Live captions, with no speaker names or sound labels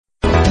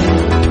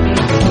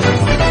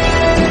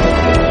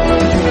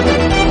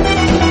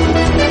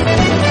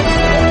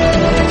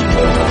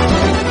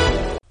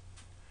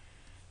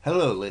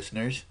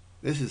listeners.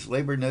 This is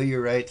Labor Know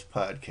Your Rights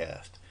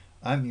podcast.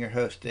 I'm your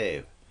host,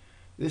 Dave.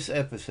 This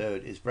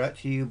episode is brought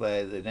to you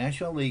by the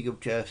National League of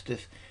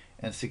Justice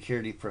and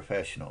Security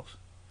Professionals,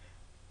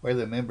 where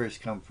the members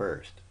come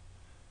first.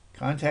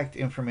 Contact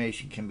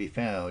information can be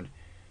found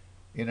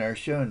in our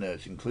show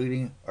notes,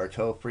 including our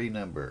toll-free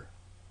number,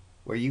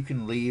 where you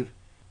can leave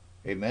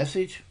a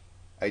message,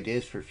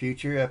 ideas for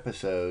future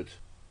episodes,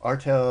 or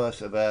tell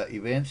us about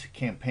events,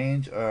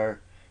 campaigns, or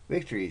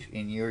victories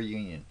in your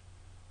union.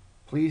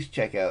 Please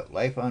check out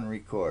Life on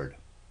Record.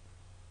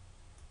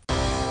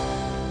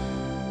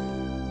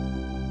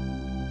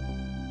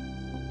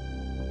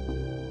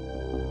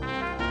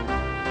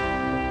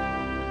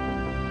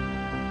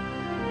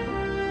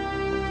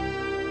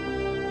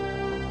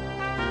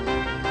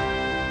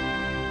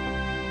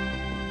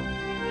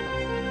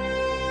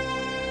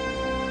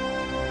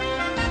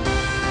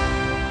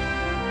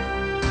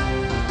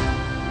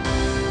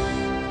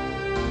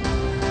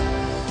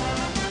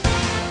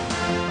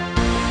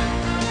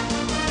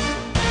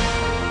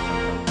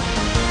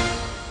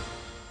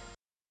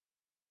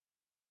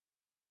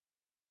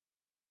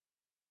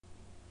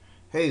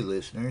 Hey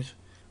listeners,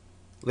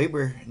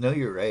 Labor Know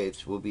Your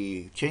Rights will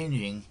be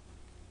changing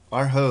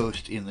our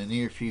host in the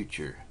near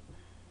future.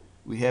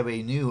 We have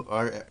a new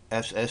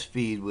RSS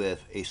feed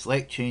with a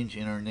slight change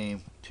in our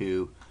name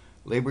to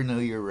Labor Know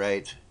Your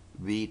Rights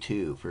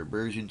V2 for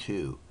version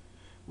 2.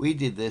 We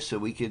did this so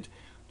we could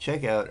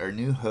check out our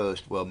new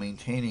host while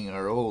maintaining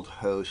our old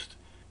host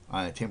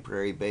on a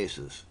temporary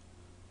basis.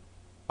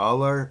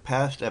 All our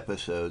past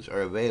episodes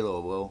are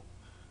available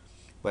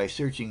by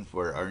searching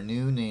for our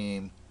new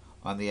name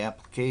on the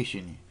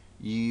application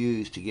you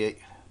use to get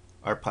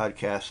our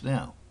podcast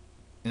now.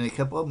 In a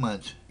couple of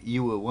months,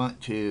 you will want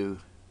to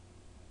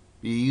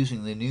be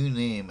using the new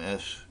name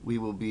as we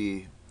will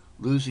be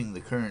losing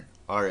the current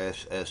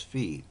RSS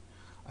feed.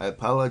 I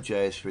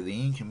apologize for the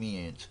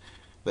inconvenience,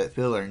 but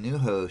feel our new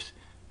host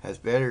has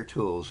better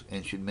tools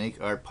and should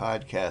make our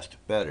podcast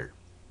better.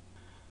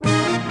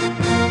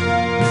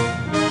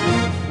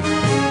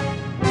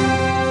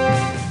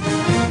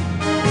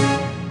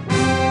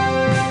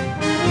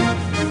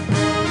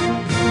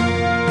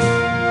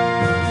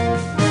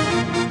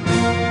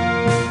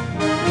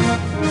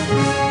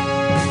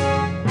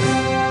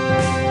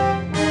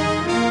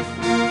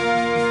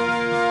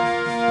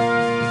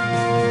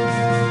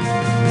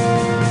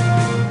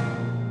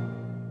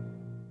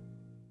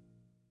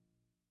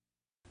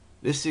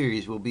 This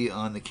series will be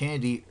on the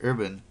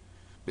Kennedy-Ervin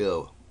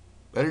bill,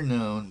 better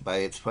known by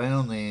its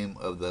final name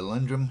of the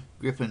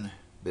Lundgren-Griffin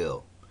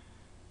bill.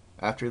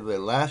 After the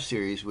last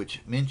series,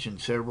 which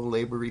mentioned several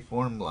labor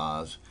reform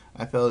laws,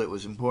 I felt it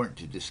was important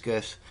to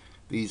discuss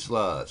these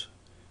laws.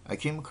 I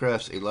came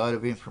across a lot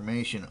of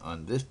information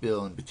on this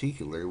bill in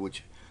particular,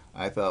 which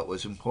I felt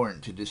was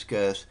important to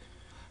discuss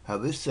how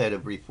this set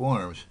of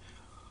reforms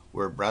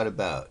were brought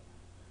about,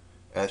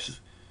 as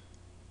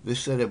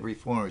this set of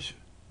reforms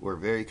were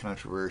very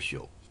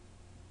controversial.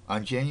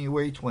 On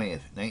January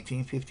 20th,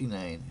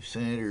 1959,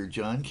 Senator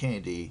John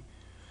Kennedy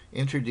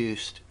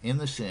introduced in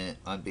the Senate,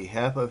 on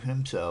behalf of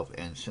himself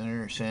and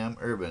Senator Sam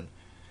Ervin,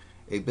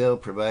 a bill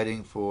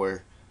providing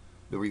for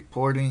the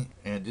reporting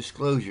and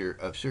disclosure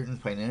of certain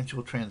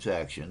financial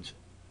transactions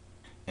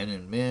and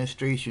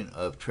administration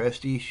of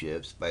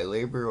trusteeships by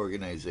labor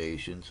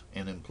organizations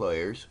and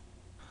employers,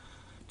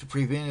 to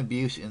prevent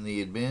abuse in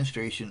the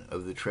administration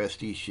of the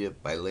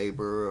trusteeship by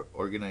labor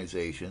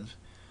organizations,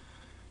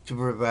 to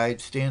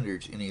provide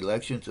standards in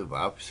elections of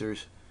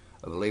officers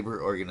of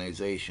labor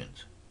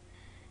organizations.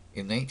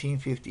 In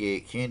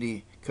 1958,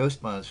 Kennedy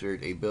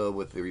co-sponsored a bill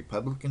with the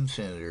Republican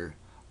Senator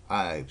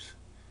Ives,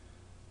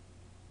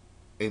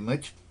 a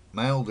much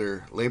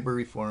milder labor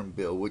reform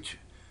bill which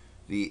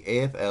the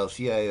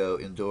AFL-CIO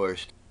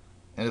endorsed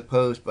and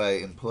opposed by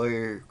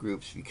employer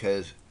groups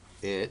because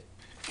it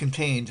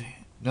contained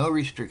no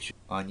restriction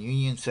on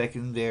union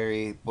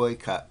secondary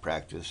boycott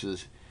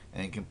practices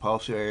and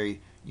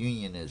compulsory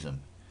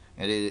unionism,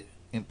 and it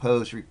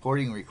imposed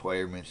reporting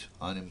requirements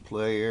on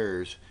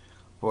employers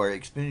for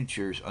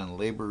expenditures on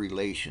labor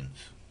relations.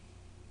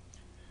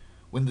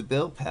 When the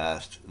bill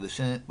passed the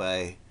Senate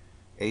by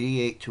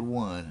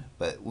 88-1,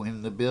 but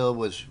when the bill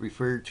was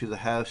referred to the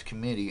House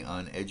Committee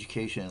on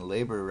Education and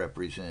Labor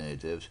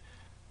Representatives,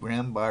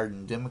 Graham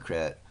Barden,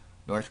 Democrat,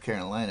 North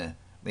Carolina,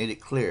 made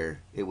it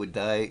clear it would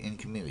die in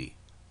committee.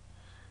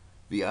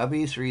 The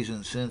obvious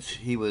reason, since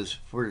he was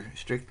for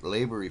strict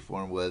labor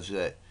reform, was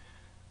that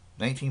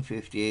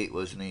 1958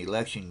 was an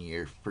election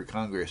year for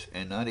Congress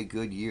and not a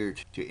good year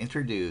to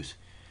introduce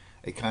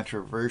a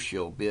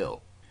controversial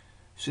bill.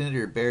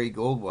 Senator Barry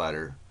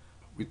Goldwater,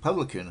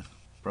 Republican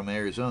from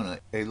Arizona,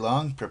 a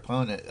long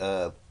proponent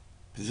of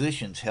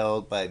positions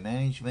held by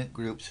management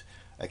groups,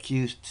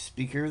 accused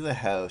Speaker of the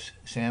House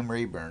Sam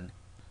Rayburn,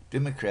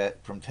 Democrat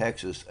from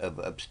Texas, of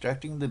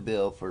obstructing the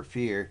bill for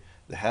fear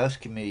the House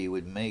committee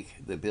would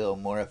make the bill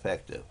more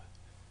effective.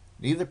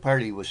 Neither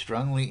party was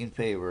strongly in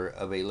favor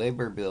of a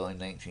labor bill in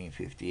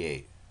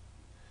 1958.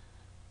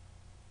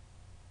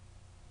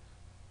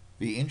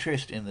 The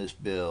interest in this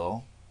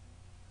bill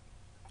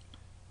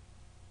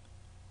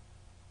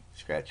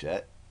scratch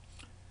that.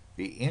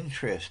 The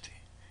interest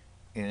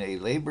in a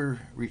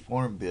labor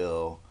reform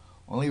bill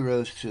only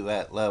rose to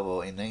that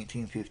level in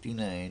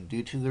 1959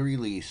 due to the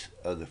release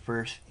of the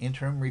first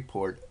interim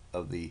report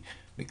of the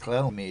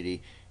McClellan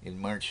Committee in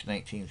March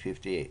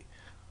 1958,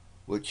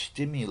 which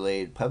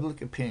stimulated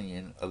public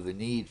opinion of the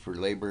need for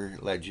labor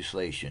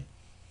legislation.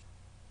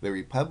 The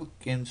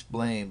Republicans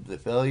blamed the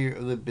failure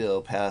of the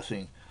bill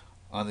passing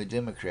on the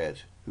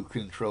Democrats, who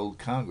controlled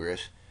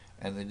Congress,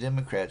 and the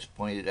Democrats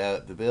pointed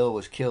out the bill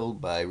was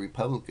killed by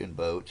Republican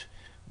votes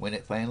when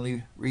it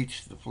finally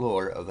reached the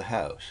floor of the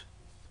House.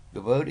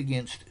 The vote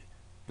against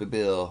the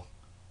bill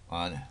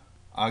on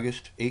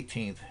August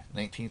 18,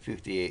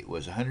 1958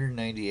 was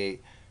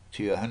 198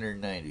 to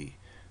 190,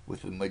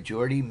 with the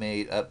majority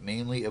made up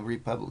mainly of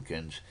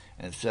Republicans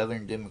and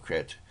Southern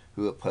Democrats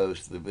who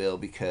opposed the bill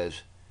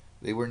because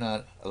they were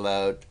not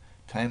allowed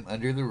time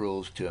under the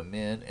rules to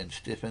amend and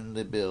stiffen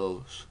the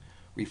bill's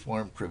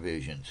reform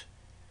provisions.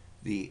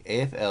 The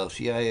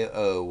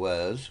AFL-CIO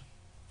was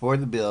for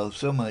the bill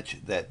so much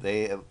that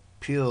they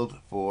appealed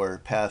for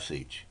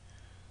passage.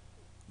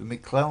 The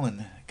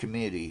McClellan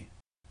Committee,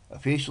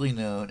 officially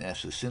known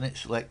as the Senate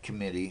Select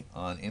Committee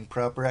on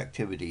Improper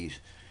Activities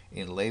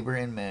in Labor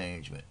and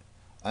Management,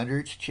 under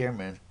its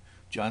chairman,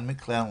 John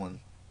McClellan,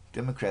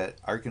 Democrat,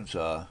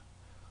 Arkansas,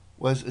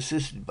 was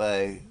assisted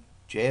by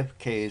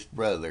JFK's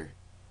brother,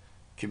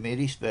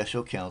 Committee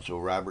Special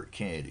Counsel Robert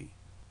Kennedy.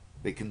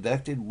 They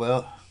conducted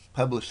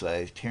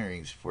well-publicized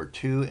hearings for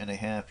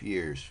 2.5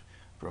 years,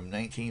 from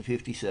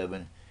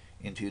 1957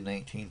 into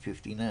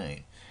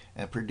 1959,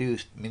 and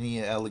produced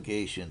many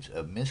allegations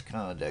of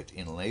misconduct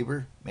in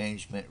labor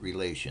management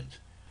relations.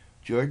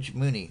 George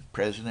Mooney,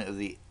 president of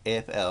the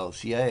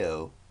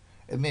AFL-CIO,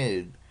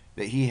 admitted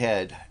that he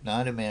had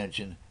not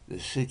imagined the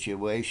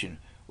situation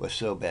was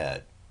so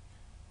bad.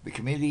 The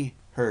committee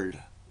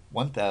heard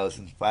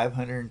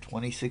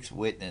 1,526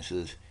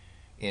 witnesses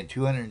in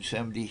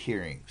 270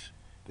 hearings.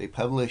 They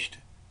published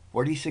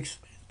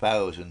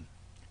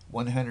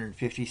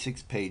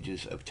 46,156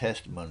 pages of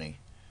testimony,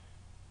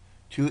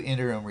 2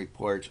 interim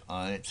reports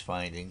on its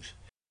findings.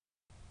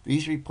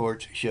 These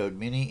reports showed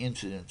many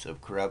incidents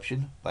of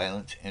corruption,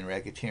 violence, and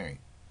racketeering.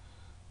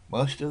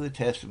 Most of the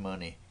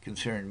testimony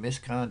concerned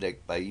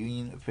misconduct by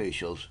union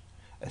officials,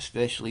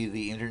 especially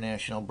the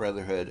International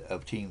Brotherhood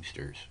of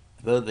Teamsters.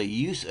 Though the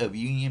use of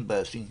union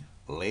busting,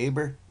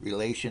 labor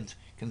relations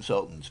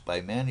consultants by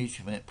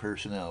management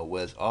personnel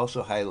was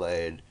also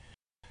highlighted,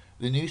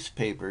 the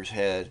newspapers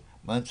had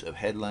months of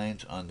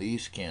headlines on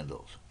these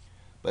scandals.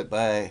 But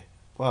by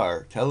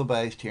far,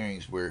 televised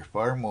hearings were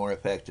far more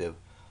effective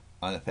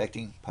on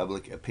affecting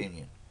public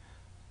opinion.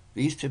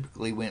 These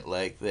typically went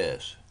like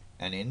this.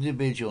 An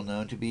individual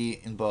known to be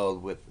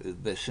involved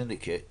with the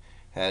syndicate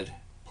had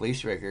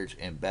police records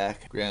and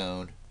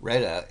background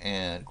read out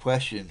and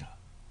questioned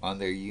on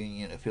their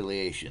union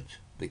affiliations.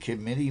 The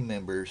committee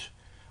members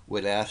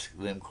would ask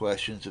them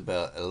questions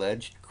about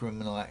alleged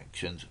criminal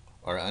actions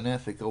or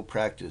unethical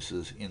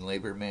practices in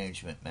labor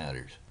management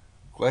matters,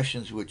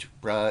 questions which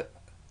brought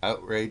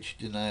outraged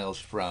denials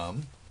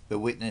from the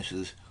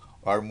witnesses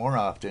are more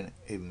often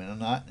a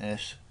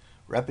monotonous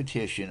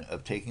repetition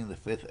of taking the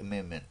Fifth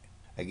Amendment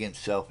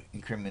against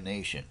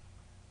self-incrimination.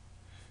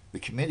 The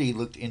committee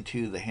looked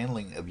into the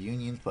handling of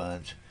union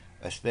funds,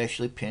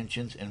 especially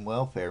pensions and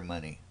welfare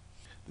money.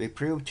 They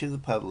proved to the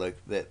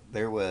public that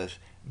there was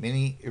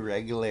many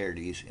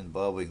irregularities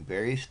involving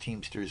various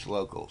Teamsters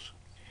locals,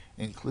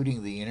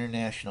 including the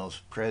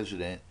International's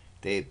president,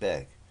 Dave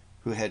Beck,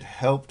 who had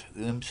helped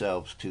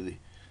themselves to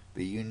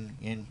the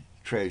union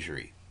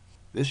treasury.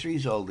 This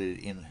resulted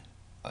in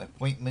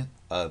appointment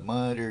of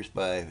monitors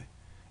by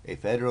a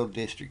federal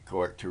district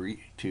court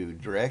to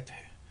direct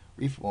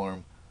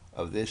reform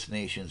of this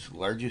nation's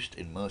largest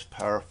and most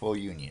powerful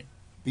union.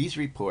 These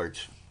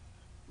reports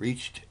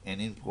reached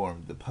and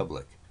informed the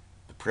public,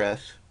 the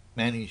press,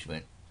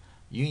 management,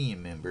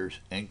 union members,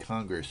 and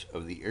Congress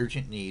of the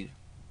urgent need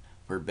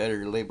for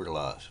better labor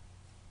laws.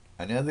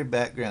 Another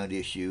background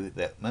issue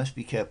that must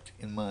be kept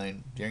in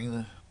mind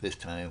during this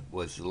time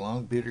was the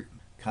long, bitter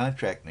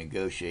contract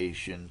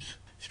negotiations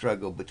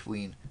struggle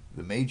between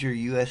the major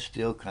U.S.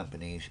 steel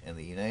companies and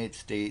the United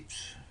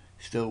States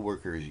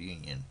Steelworkers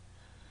Union.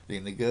 The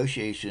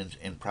negotiations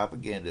and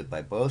propaganda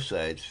by both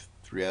sides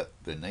throughout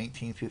the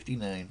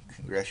 1959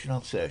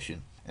 congressional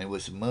session and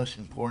was the most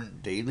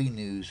important daily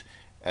news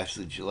as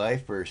the July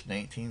 1,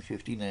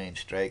 1959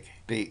 strike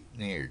date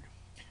neared.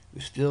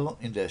 The steel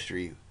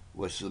industry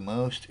was the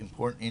most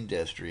important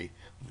industry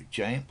with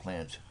giant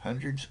plants,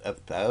 hundreds of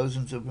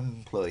thousands of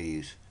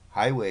employees,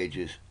 high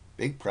wages,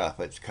 big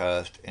profits,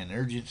 cost, and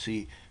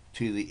urgency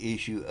to the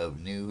issue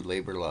of new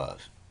labor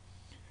laws.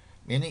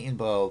 Many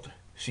involved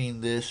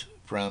seen this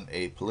from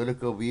a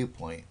political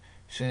viewpoint.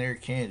 Senator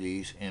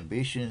Kennedy's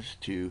ambitions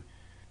to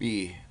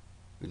be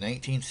the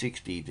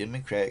 1960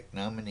 Democratic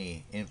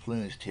nominee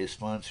influenced his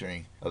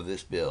sponsoring of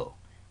this bill.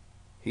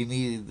 He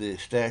needed the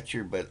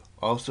stature but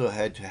also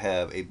had to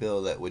have a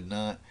bill that would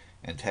not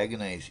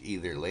antagonize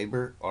either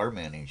labor or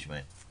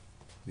management.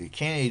 The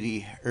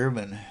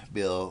Kennedy-Ervin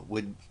bill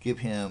would give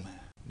him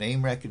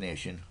name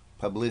recognition,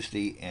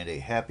 publicity, and a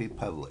happy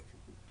public.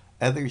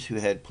 Others who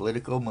had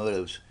political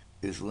motives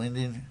is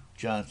Lyndon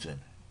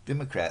Johnson,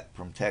 Democrat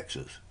from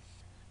Texas,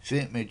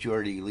 Senate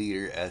Majority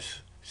Leader, as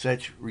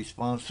such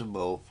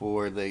responsible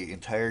for the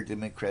entire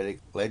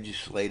Democratic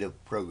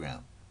legislative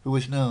program, who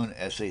was known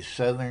as a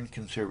Southern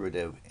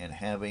conservative and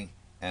having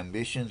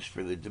ambitions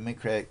for the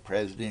Democratic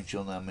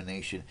presidential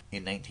nomination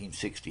in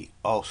 1960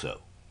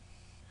 also.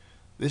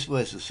 This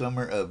was the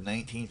summer of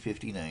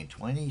 1959.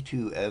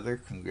 22 other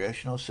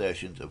congressional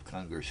sessions of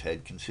Congress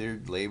had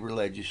considered labor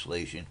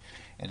legislation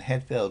and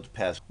had failed to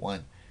pass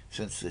one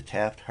since the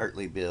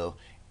Taft-Hartley bill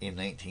in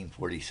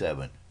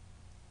 1947.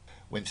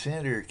 When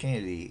Senator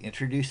Kennedy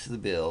introduced the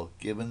bill,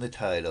 given the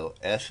title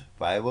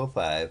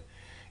S-505,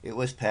 it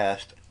was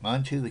passed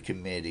on to the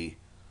Committee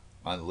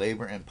on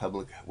Labor and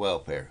Public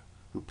Welfare,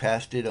 who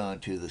passed it on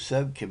to the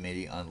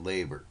Subcommittee on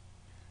Labor.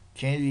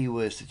 Kennedy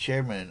was the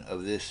chairman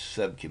of this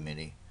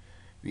subcommittee.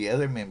 The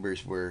other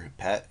members were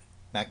Pat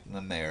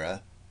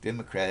McNamara,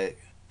 Democrat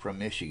from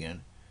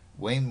Michigan,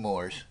 Wayne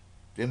Morse,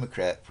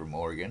 Democrat from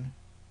Oregon,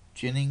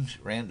 Jennings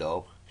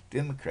Randolph,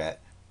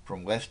 Democrat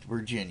from West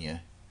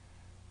Virginia,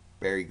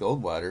 Barry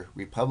Goldwater,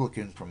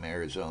 Republican from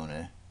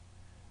Arizona,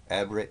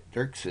 Everett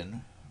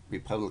Dirksen,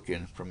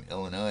 Republican from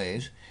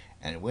Illinois,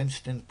 and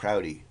Winston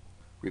Prouty,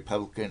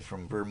 Republican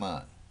from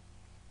Vermont.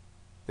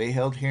 They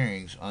held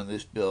hearings on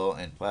this bill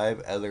and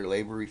 5 other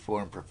labor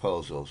reform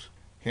proposals,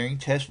 hearing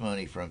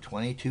testimony from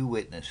 22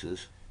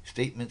 witnesses,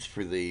 statements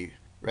for the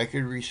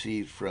record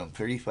received from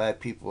 35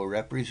 people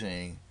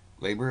representing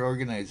labor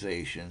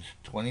organizations,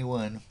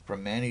 21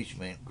 from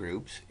management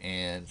groups,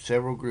 and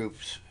several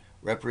groups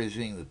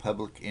representing the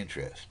public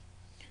interest.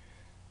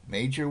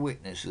 Major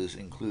witnesses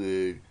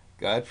included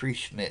Godfrey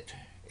Schmidt,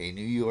 a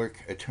New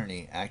York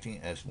attorney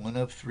acting as one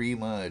of 3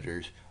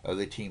 monitors of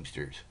the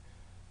Teamsters,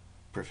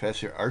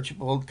 Professor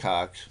Archibald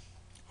Cox,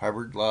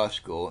 Harvard Law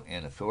School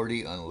and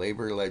authority on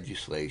labor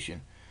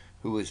legislation,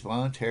 who was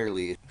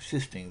voluntarily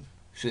assisting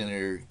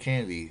Senator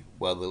Kennedy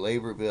while the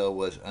labor bill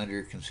was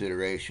under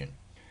consideration,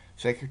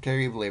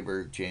 Secretary of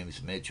Labor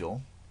James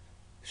Mitchell,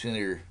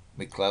 Senator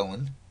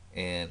McClellan,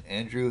 and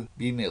Andrew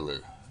B. Miller,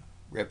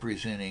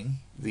 representing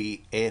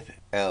the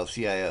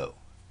AFL-CIO.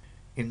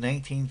 In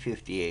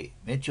 1958,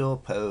 Mitchell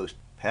opposed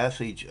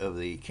passage of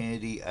the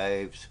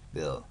Kennedy-Ives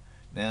bill.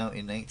 Now,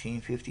 in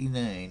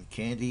 1959,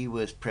 Kennedy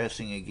was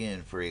pressing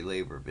again for a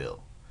labor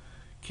bill.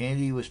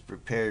 Kennedy was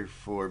prepared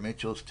for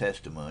Mitchell's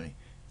testimony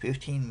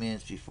 15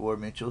 minutes before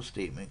Mitchell's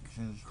statement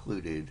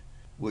concluded,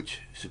 which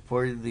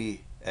supported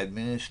the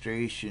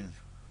administration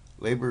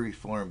labor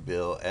reform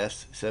bill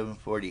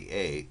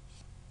S-748.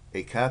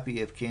 A copy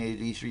of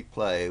Kennedy's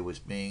reply was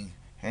being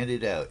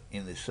handed out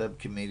in the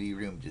subcommittee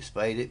room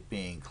despite it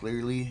being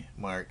clearly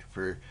marked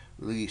for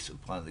release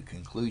upon the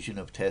conclusion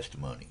of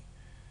testimony.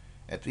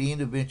 At the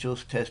end of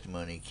Mitchell's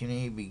testimony,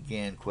 Kennedy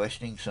began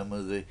questioning some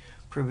of the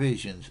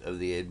provisions of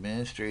the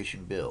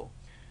administration bill.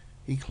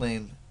 He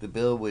claimed the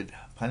bill would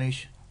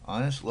punish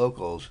honest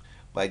locals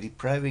by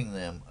depriving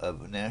them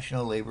of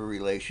National Labor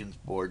Relations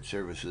Board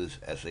services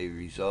as a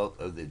result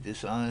of the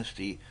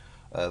dishonesty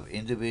of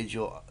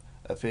individual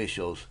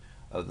officials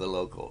of the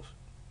locals.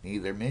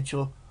 Neither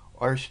Mitchell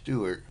or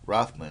Stuart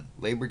Rothman,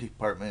 Labor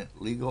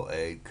Department legal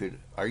aid, could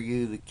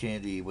argue that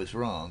Kennedy was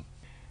wrong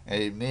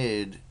and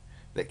admitted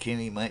that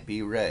Kennedy might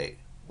be right.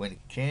 When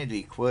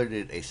Kennedy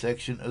quoted a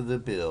section of the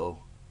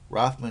bill,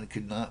 Rothman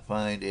could not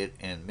find it,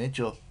 and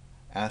Mitchell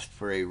asked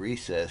for a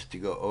recess to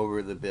go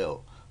over the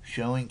bill,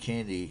 showing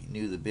Kennedy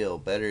knew the bill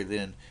better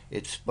than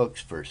its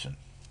spokesperson.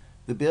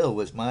 The bill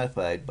was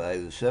modified by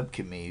the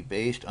subcommittee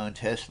based on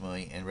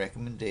testimony and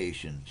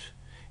recommendations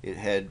it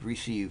had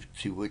received,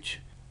 to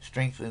which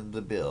strengthened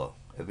the bill.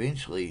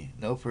 Eventually,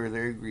 no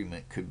further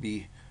agreement could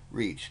be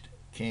reached.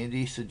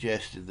 Kennedy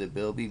suggested the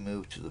bill be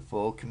moved to the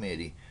full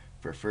committee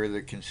for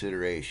further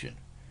consideration.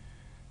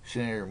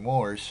 Senator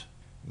Morse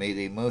made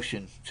a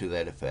motion to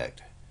that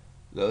effect.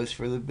 Those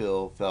for the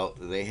bill felt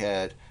that they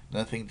had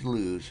nothing to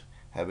lose,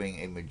 having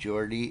a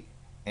majority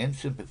and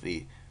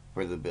sympathy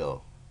for the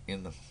bill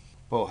in the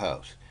full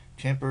House.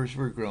 Tempers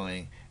were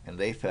growing, and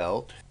they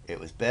felt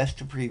it was best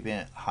to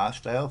prevent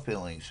hostile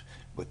feelings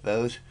with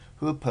those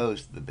who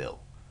opposed the bill.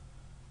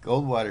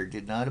 Goldwater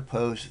did not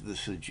oppose the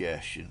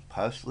suggestion.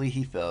 Possibly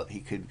he felt he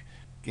could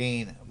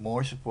gain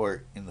more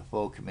support in the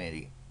full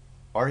committee,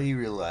 or he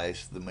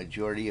realized the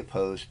majority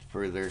opposed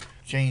further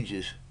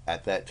changes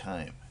at that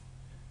time.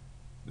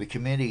 The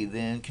committee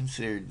then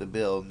considered the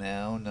bill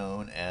now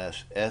known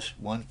as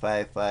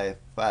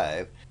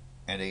S-1555,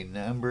 and a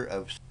number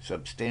of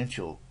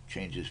substantial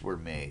changes were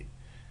made.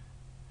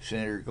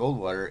 Senator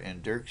Goldwater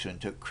and Dirksen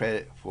took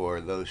credit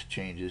for those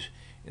changes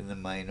in the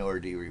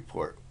minority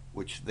report,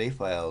 which they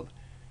filed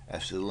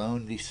as the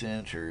lone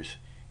dissenters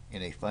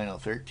in a final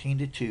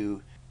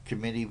 13-2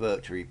 committee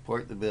vote to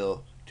report the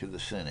bill to the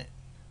Senate.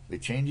 The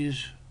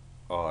changes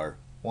are: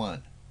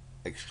 1.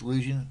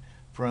 Exclusion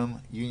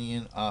from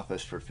union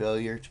office for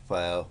failure to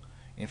file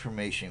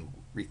information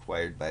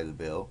required by the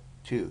bill.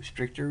 2.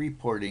 Stricter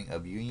reporting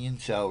of union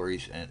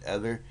salaries and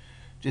other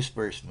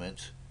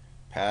disbursements,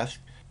 past,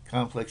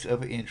 conflicts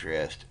of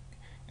interest,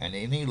 and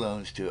any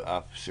loans to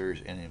officers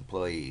and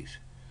employees.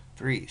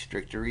 3.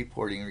 Stricter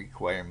reporting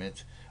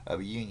requirements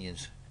of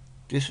unions,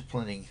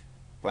 disciplining,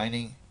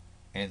 fining,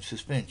 and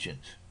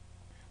suspensions.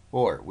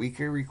 4.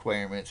 Weaker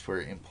requirements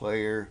for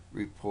employer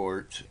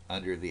reports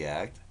under the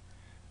Act.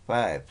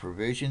 5.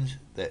 Provisions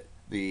that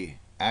the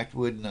Act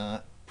would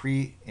not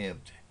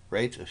preempt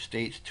rights of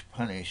states to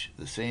punish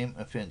the same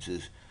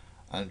offenses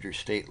under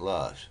state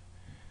laws.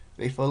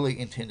 They fully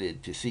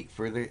intended to seek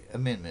further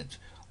amendments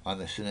on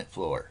the Senate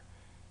floor.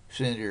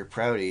 Senator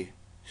Prouty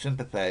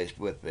sympathized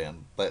with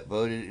them, but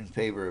voted in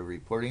favor of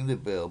reporting the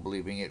bill,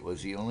 believing it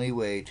was the only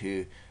way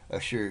to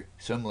assure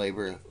some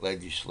labor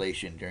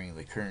legislation during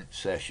the current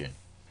session.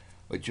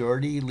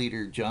 Majority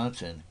Leader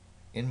Johnson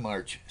in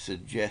March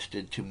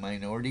suggested to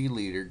Minority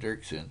Leader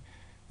Dirksen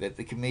that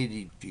the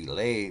committee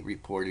delay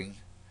reporting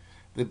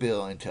the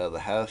bill until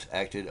the House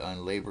acted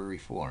on labor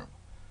reform.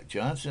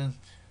 Johnson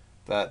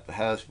thought the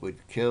House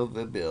would kill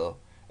the bill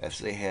as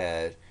they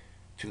had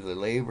to the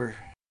labor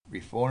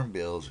reform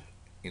bills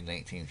in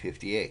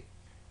 1958.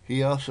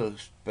 He also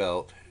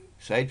felt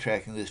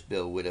sidetracking this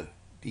bill would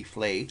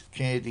deflate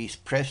Kennedy's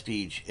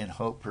prestige and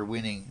hope for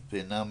winning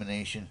the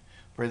nomination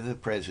for the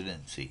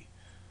presidency.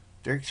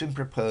 Dirksen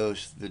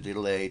proposed the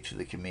delay to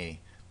the committee,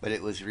 but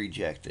it was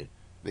rejected.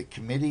 The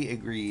committee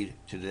agreed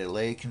to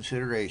delay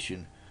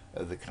consideration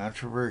of the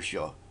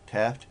controversial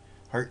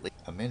Taft-Hartley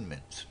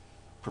amendments,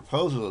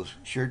 proposals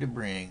sure to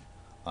bring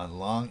on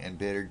long and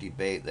bitter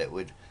debate that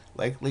would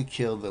likely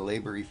kill the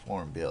labor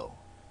reform bill.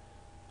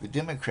 The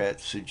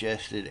Democrats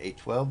suggested a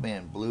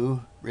 12-man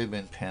blue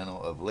ribbon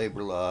panel of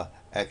labor law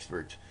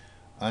experts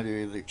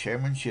under the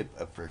chairmanship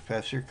of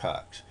Professor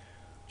Cox,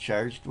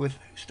 charged with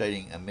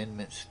studying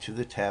amendments to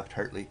the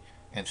Taft-Hartley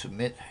and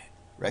submit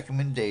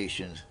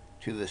recommendations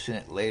to the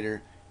Senate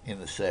later in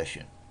the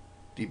session.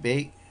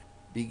 Debate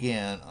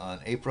began on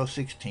April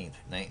 16,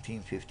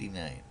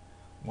 1959.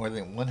 More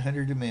than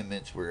 100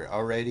 amendments were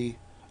already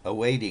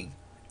awaiting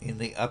in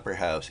the upper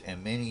house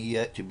and many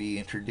yet to be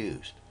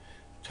introduced.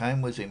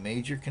 Time was a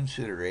major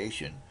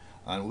consideration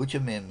on which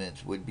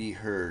amendments would be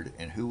heard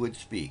and who would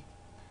speak.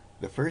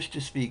 The first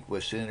to speak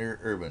was Senator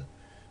Ervin,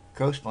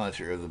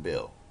 co-sponsor of the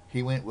bill.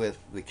 He went with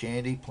the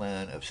Kennedy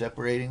plan of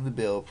separating the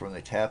bill from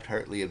the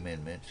Taft-Hartley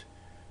amendments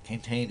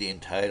contained in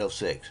Title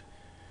VI.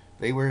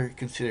 They were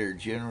considered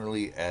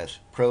generally as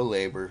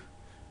pro-labor.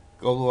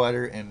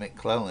 Goldwater and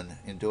McClellan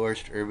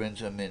endorsed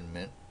Ervin's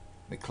amendment,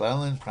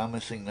 McClellan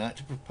promising not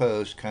to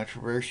propose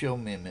controversial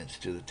amendments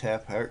to the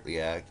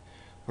Taft-Hartley Act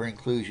for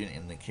inclusion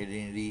in the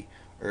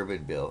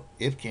Kennedy-Ervin bill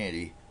if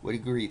Kennedy would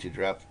agree to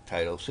drop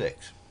Title VI.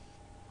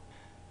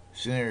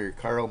 Senator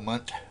Carl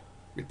Mundt,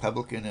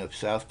 Republican of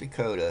South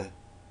Dakota,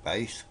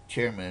 vice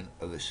chairman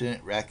of the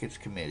Senate Rackets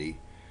Committee,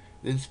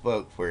 then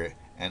spoke for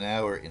an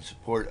hour in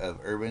support of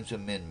Ervin's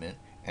amendment,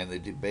 and the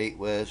debate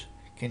was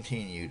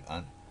continued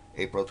on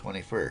April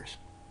 21st.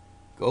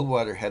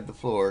 Goldwater had the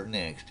floor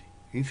next.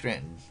 He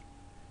threatened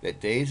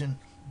that days and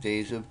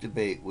days of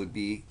debate would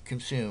be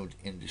consumed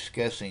in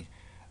discussing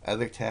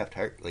other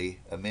Taft-Hartley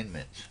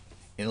amendments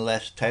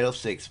unless Title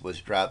VI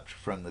was dropped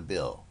from the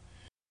bill.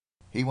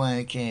 He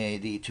wanted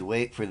Kennedy to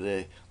wait for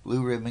the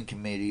Blue Ribbon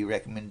Committee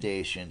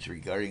recommendations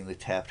regarding the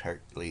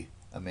Taft-Hartley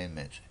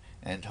amendments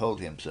and told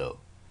him so.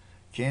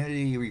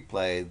 Kennedy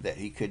replied that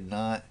he could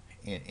not,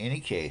 in any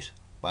case,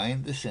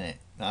 bind the Senate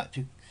not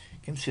to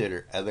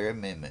consider other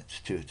amendments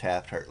to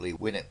Taft-Hartley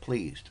when it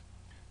pleased.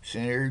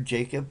 Senator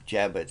Jacob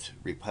Javits,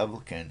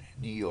 Republican,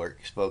 New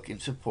York, spoke in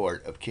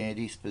support of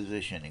Kennedy's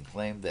position and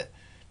claimed that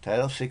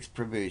Title VI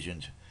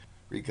provisions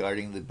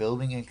regarding the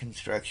building and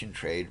construction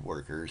trade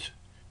workers,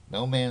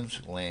 no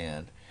man's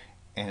land,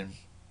 and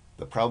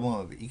the problem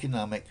of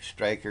economic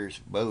strikers'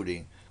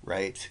 voting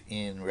rights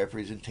in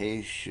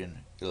representation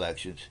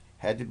elections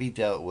had to be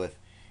dealt with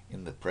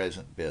in the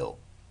present bill.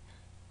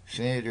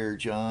 Senator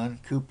John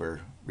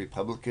Cooper,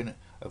 Republican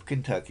of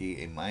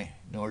Kentucky, a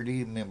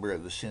minority member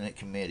of the Senate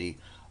Committee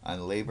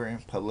on Labor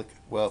and Public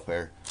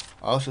Welfare,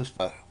 also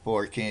spoke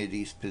for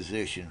Kennedy's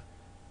position,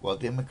 while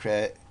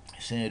Democrat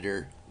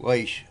Senator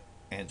Loesch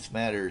and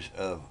Smathers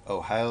of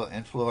Ohio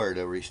and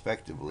Florida,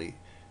 respectively,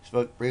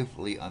 spoke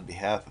briefly on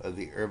behalf of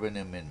the Ervin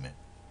Amendment.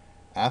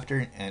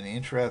 After an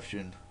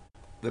interruption,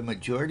 the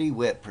majority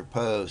whip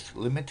proposed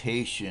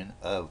limitation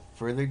of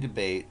further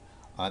debate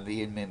on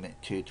the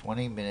amendment to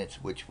 20 minutes,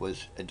 which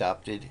was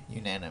adopted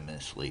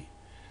unanimously.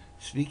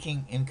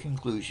 Speaking in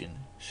conclusion,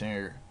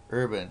 Senator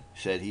Ervin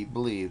said he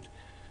believed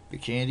the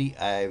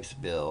Kennedy-Ives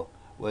bill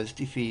was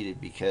defeated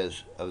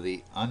because of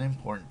the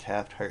unimportant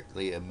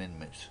Taft-Hartley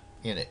amendments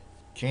in it.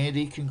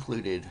 Kennedy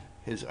concluded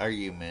his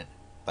argument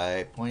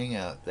by pointing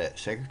out that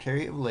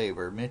Secretary of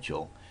Labor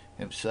Mitchell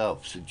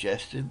himself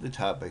suggested the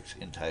topics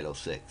in Title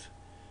VI.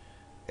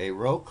 A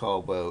roll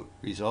call vote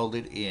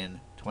resulted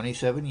in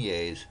 27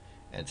 yeas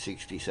and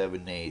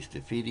 67 nays,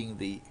 defeating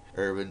the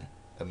Ervin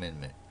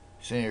Amendment.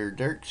 Senator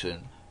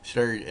Dirksen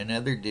started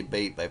another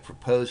debate by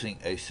proposing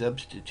a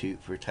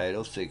substitute for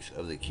Title VI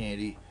of the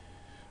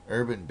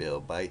Kennedy-Ervin bill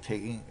by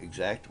taking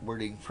exact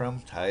wording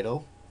from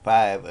Title V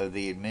of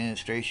the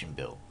administration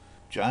bill.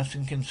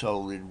 Johnson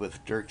consulted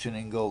with Dirksen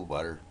and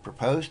Goldwater,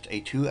 proposed a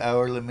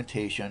 2-hour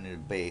limitation on the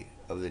debate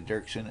of the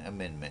Dirksen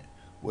Amendment,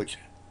 which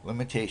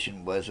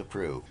limitation was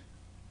approved.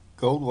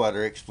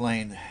 Goldwater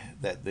explained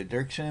that the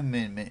Dirksen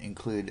Amendment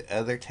included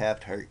other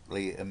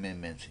Taft-Hartley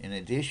amendments in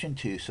addition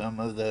to some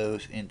of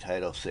those in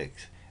Title VI,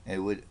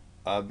 and would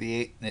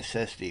obviate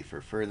necessity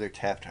for further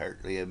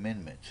Taft-Hartley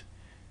amendments,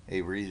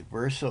 a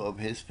reversal of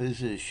his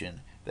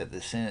position that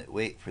the Senate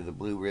wait for the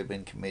Blue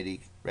Ribbon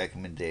Committee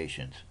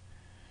recommendations.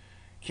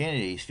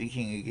 Kennedy,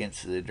 speaking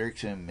against the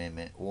Dirksen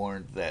Amendment,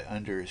 warned that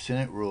under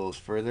Senate rules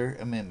further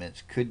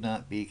amendments could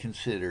not be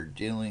considered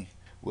dealing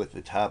with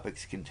the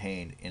topics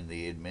contained in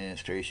the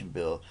administration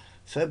bill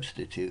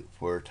substitute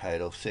for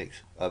Title VI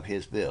of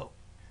his bill.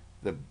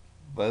 The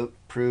vote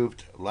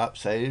proved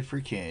lopsided for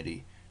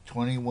Kennedy,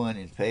 21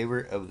 in favor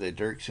of the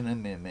Dirksen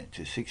Amendment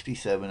to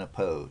 67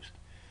 opposed.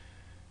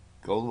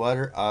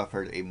 Goldwater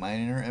offered a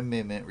minor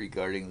amendment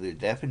regarding the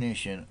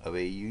definition of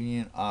a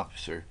Union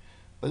officer,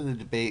 but the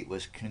debate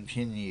was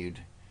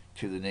continued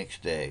to the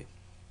next day.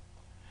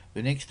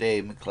 The next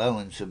day,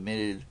 McClellan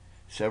submitted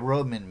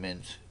several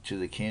amendments to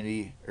the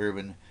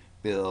Kennedy-Ervin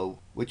bill,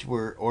 which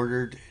were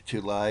ordered to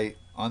lie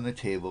on the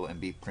table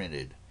and be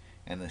printed,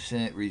 and the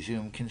Senate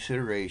resumed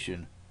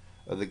consideration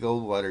of the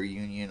Goldwater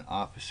Union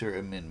officer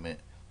amendment.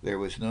 There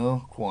was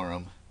no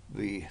quorum.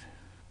 The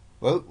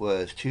vote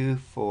was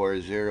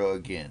 2-4-0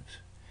 against.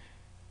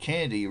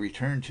 Kennedy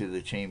returned to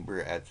the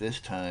chamber at this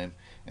time,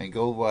 and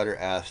Goldwater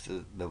asked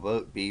that the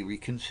vote be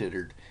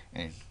reconsidered,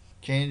 and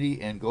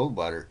Kennedy and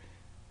Goldwater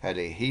had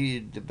a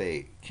heated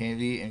debate.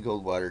 Kennedy and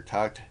Goldwater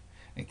talked,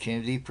 and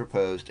Kennedy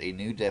proposed a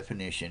new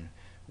definition,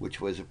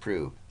 which was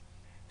approved.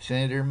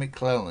 Senator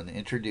McClellan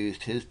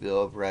introduced his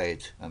Bill of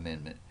Rights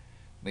amendment.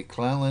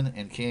 McClellan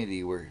and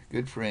Kennedy were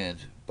good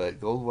friends,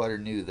 but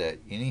Goldwater knew that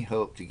any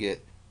hope to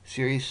get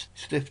serious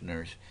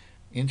stiffeners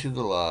into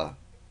the law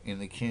in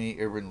the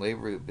Kennedy-Ervin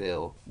labor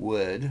bill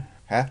would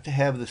have to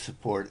have the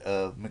support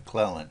of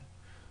McClellan,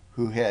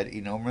 who had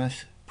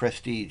enormous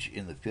prestige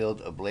in the field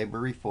of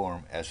labor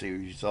reform as a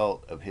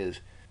result of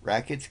his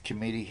Rackets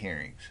Committee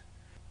hearings.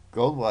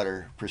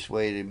 Goldwater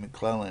persuaded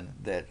McClellan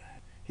that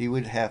he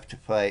would have to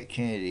fight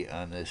Kennedy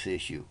on this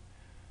issue.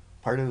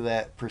 Part of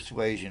that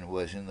persuasion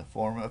was in the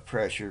form of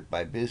pressure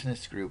by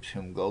business groups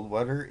whom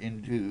Goldwater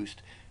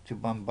induced to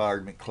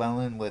bombard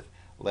McClellan with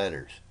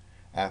letters.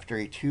 After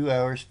a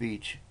 2-hour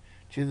speech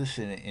to the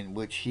Senate in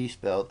which he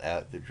spelled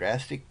out the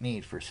drastic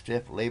need for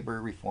stiff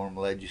labor reform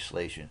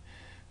legislation,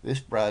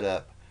 this brought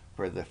up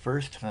for the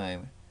first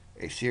time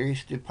a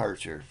serious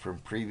departure from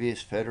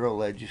previous federal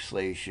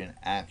legislation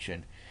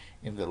action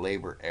in the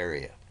labor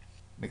area.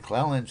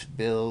 McClellan's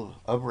Bill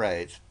of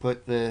Rights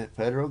put the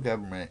federal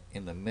government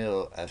in the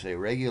middle as a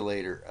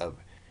regulator of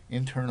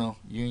internal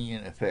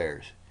union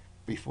affairs.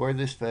 Before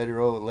this,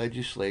 federal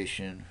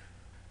legislation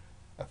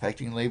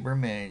affecting labor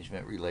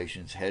management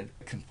relations had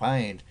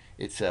confined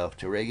itself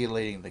to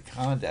regulating the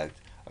conduct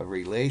of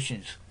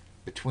relations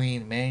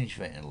between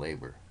management and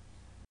labor.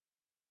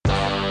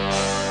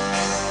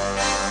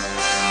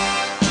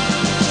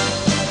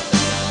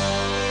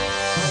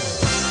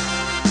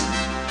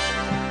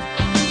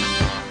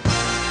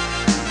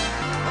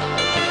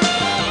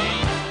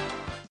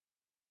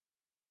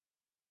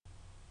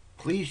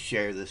 Please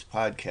share this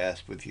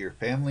podcast with your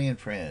family and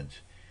friends.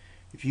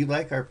 If you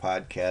like our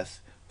podcasts,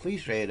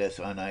 please rate us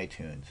on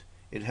iTunes.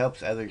 It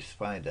helps others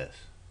find us.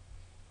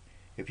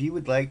 If you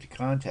would like to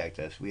contact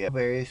us, we have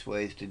various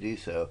ways to do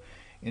so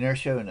in our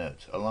show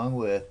notes, along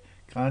with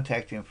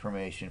contact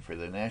information for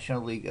the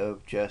National League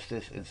of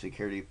Justice and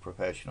Security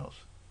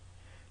Professionals.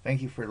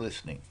 Thank you for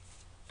listening.